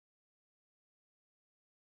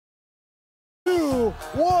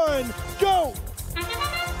1, go!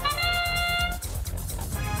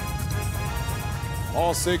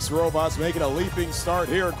 All 6 robots making a leaping start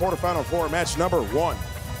here in quarterfinal 4, match number 1.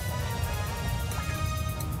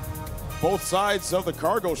 Both sides of the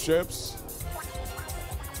cargo ships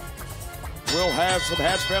will have some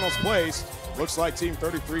hatch panels placed. Looks like Team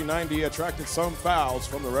 3390 attracted some fouls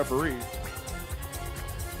from the referee.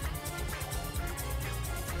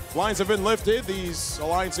 Lines have been lifted. These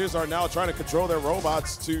alliances are now trying to control their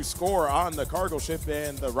robots to score on the cargo ship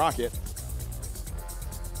and the rocket.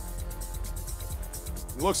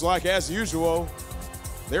 Looks like, as usual,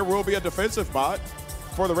 there will be a defensive bot.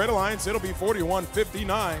 For the Red Alliance, it'll be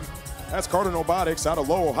 4159. That's Robotics out of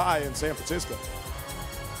Lowell High in San Francisco.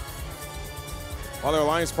 While their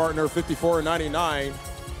alliance partner, 5499,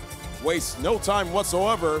 wastes no time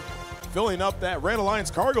whatsoever filling up that Red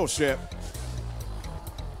Alliance cargo ship.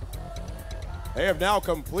 They have now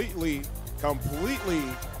completely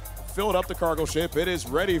filled up the cargo ship. It is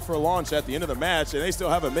ready for launch at the end of the match, and they still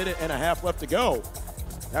have a minute and a half left to go.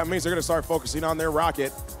 That means they're going to start focusing on their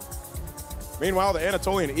rocket. Meanwhile, the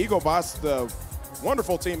Anatolian Eagle Bots, the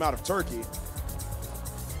wonderful team out of Turkey,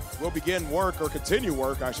 will begin work, or continue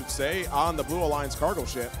work, I should say, on the Blue Alliance cargo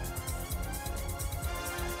ship.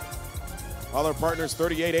 Other partners,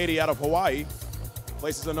 3880 out of Hawaii,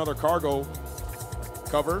 places another cargo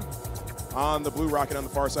cover on the blue rocket on the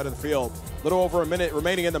far side of the field. A little over a minute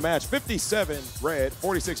remaining in the match. 57 red,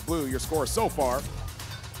 46 blue, your score so far.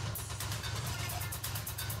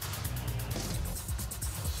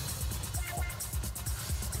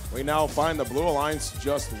 We now find the Blue Alliance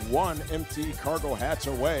just one empty cargo hatch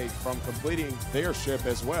away from completing their ship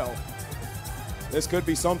as well. This could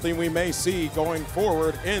be something we may see going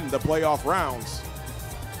forward in the playoff rounds.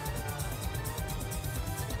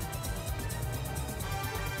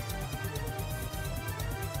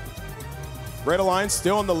 Red Alliance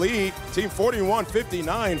still in the lead. Team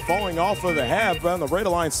 4159 falling off of the half on the Red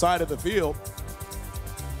Alliance side of the field.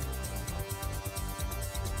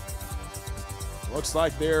 Looks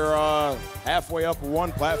like they're halfway up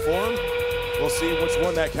one platform. We'll see which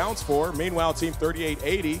one that counts for. Meanwhile, Team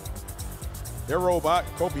 3880, their robot,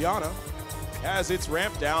 Copiana, has its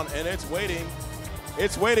ramp down, and it's waiting.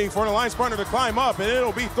 It's waiting for an alliance partner to climb up, and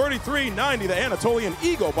it'll be 3390, the Anatolian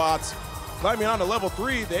Eagle Bots. Climbing on to level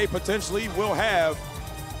 3, they potentially will have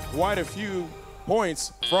quite a few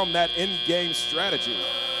points from that in-game strategy.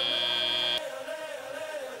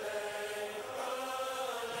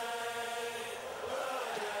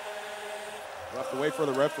 We'll have to wait for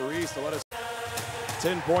the referees to let us.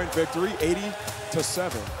 10-point victory,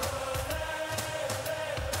 80-7.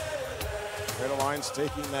 Red Alliance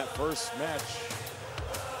taking that first match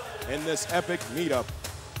in this epic meetup.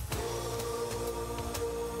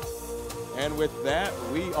 And with that,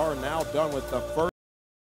 we are now done with the first.